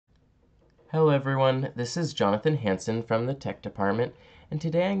Hello everyone, this is Jonathan Hansen from the Tech Department, and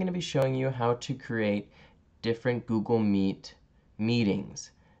today I'm going to be showing you how to create different Google Meet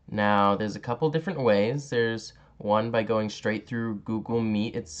meetings. Now, there's a couple different ways. There's one by going straight through Google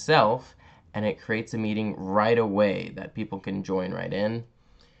Meet itself, and it creates a meeting right away that people can join right in.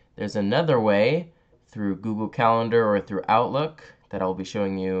 There's another way through Google Calendar or through Outlook that I'll be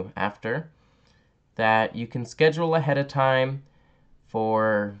showing you after, that you can schedule ahead of time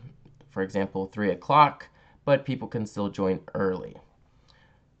for example, 3 o'clock, but people can still join early.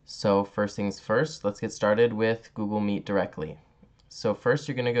 So first things first, let's get started with Google Meet directly. So first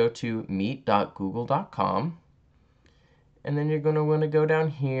you're going to go to meet.google.com, and then you're going to want to go down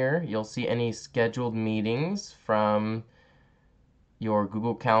here. You'll see any scheduled meetings from your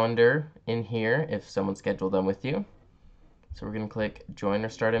Google Calendar in here if someone scheduled them with you. So we're going to click Join or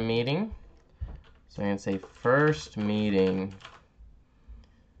Start a Meeting. So I'm going to say First Meeting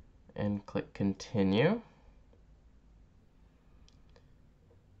and click Continue.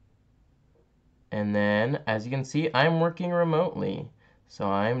 And then, as you can see, I'm working remotely, so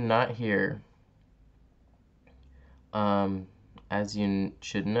I'm not here. As you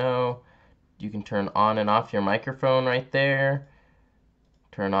should know, you can turn on and off your microphone right there,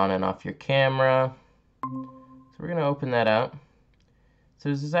 turn on and off your camera. So we're going to open that up. So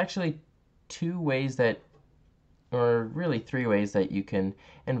there's actually two ways that, or really 3 ways that you can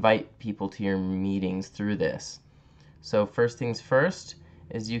invite people to your meetings through this. So first things first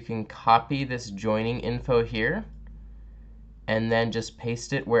is you can copy this joining info here and then just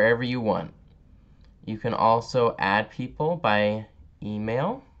paste it wherever you want. You can also add people by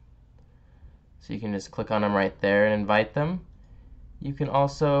email. So you can just click on them right there and invite them. You can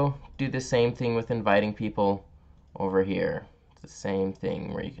also do the same thing with inviting people over here. It's the same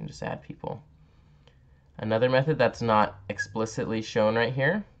thing where you can just add people. Another method that's not explicitly shown right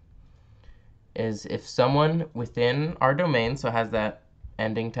here is if someone within our domain, so has that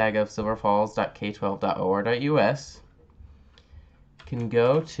ending tag of silverfalls.k12.or.us, can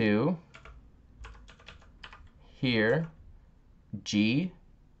go to here, g.co/meet/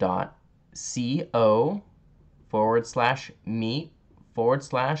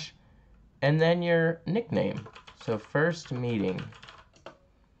 and then your nickname. So first meeting.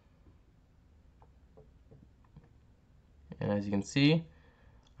 And as you can see,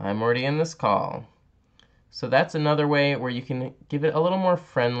 I'm already in this call. So that's another way where you can give it a little more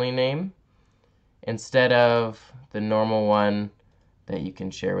friendly name instead of the normal one that you can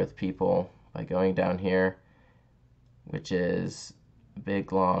share with people by going down here, which is a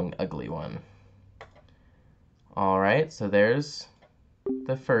big, long, ugly one. Alright, so there's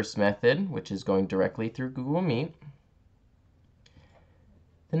the first method, which is going directly through Google Meet.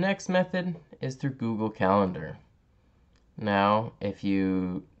 The next method is through Google Calendar. Now, if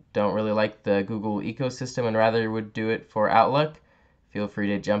you don't really like the Google ecosystem and rather would do it for Outlook, feel free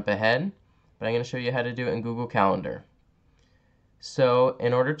to jump ahead. But I'm going to show you how to do it in Google Calendar. So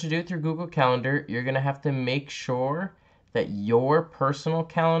in order to do it through Google Calendar, you're going to have to make sure that your personal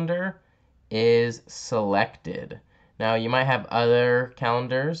calendar is selected. Now, you might have other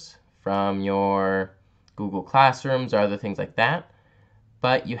calendars from your Google Classrooms or other things like that,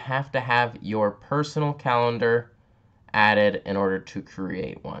 but you have to have your personal calendar added in order to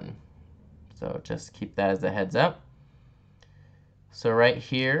create one. So just keep that as a heads up. So right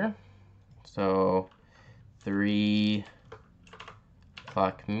here, so 3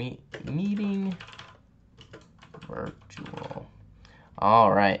 o'clock meeting virtual.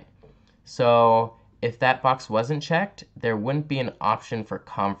 All right. So if that box wasn't checked, there wouldn't be an option for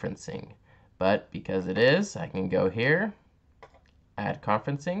conferencing. But because it is, I can go here, add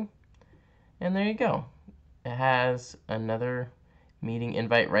conferencing, and there you go. It has another meeting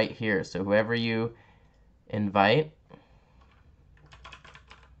invite right here. So whoever you invite,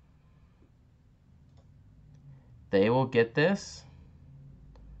 they will get this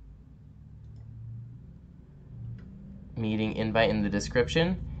meeting invite in the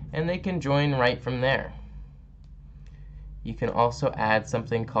description, and they can join right from there. You can also add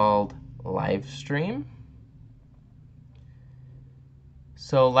something called live stream.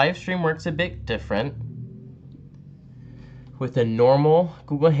 So live stream works a bit different. With a normal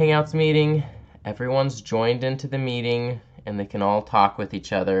Google Hangouts meeting, everyone's joined into the meeting and they can all talk with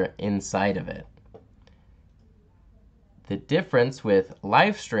each other inside of it. The difference with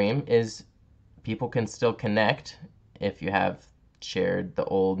live stream is people can still connect if you have shared the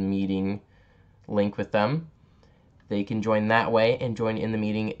old meeting link with them. They can join that way and join in the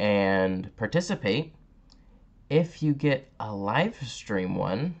meeting and participate. If you get a live stream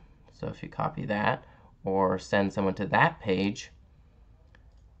one, so if you copy that, or send someone to that page,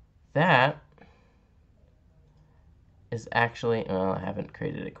 that is actually, well, I haven't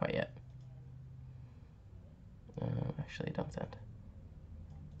created it quite yet. Actually, don't send.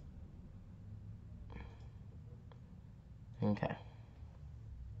 Okay.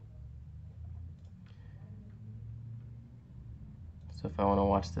 So if I want to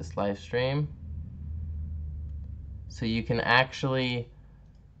watch this live stream, so you can actually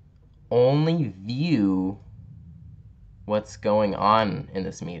only view what's going on in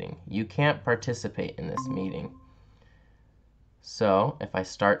this meeting. You can't participate in this meeting. So if I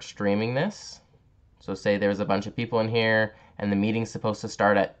start streaming this, so say there's a bunch of people in here and the meeting's supposed to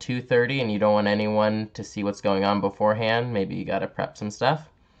start at 2:30 and you don't want anyone to see what's going on beforehand, maybe you gotta prep some stuff,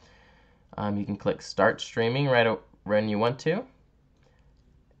 you can click start streaming right when you want to,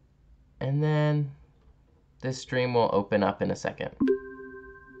 and then this stream will open up in a second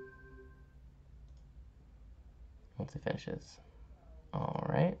once it finishes. All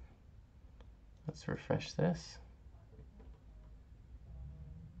right, let's refresh this.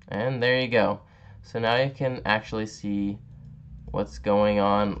 And there you go. So now you can actually see what's going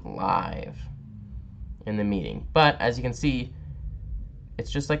on live in the meeting. But as you can see,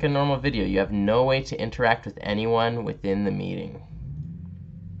 it's just like a normal video. You have no way to interact with anyone within the meeting.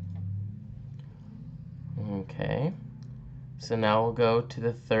 Okay, so now we'll go to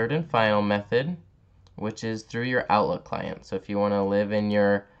the third and final method, which is through your Outlook client. So if you want to live in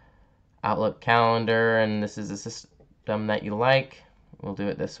your Outlook calendar and this is a system that you like, we'll do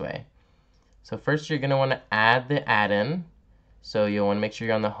it this way. So first you're going to want to add the add-in. So you'll want to make sure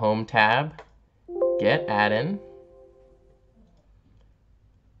you're on the Home tab, Get Add-in,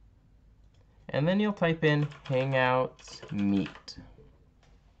 and then you'll type in Hangouts Meet.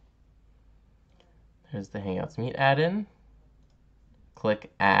 There's the Hangouts Meet add-in.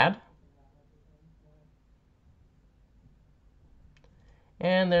 Click Add.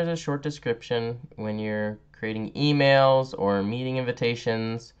 And there's a short description when you're creating emails or meeting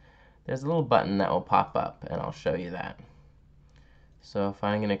invitations. There's a little button that will pop up, and I'll show you that. So if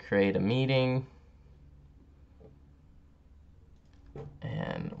I'm going to create a meeting,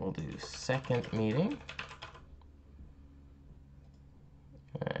 and we'll do second meeting,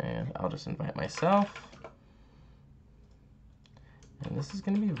 and I'll just invite myself, and this is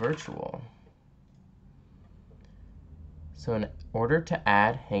going to be virtual. So in order to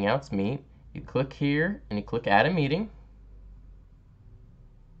add Hangouts Meet, you click here and you click Add a Meeting,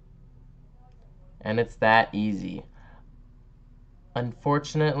 and it's that easy.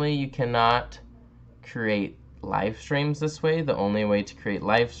 Unfortunately, you cannot create live streams this way. The only way to create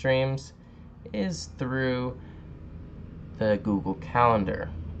live streams is through the Google Calendar,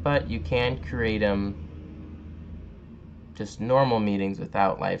 but you can create them just normal meetings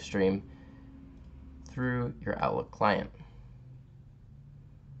without live stream through your Outlook client.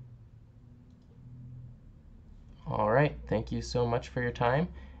 All right, thank you so much for your time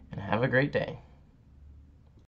and have a great day.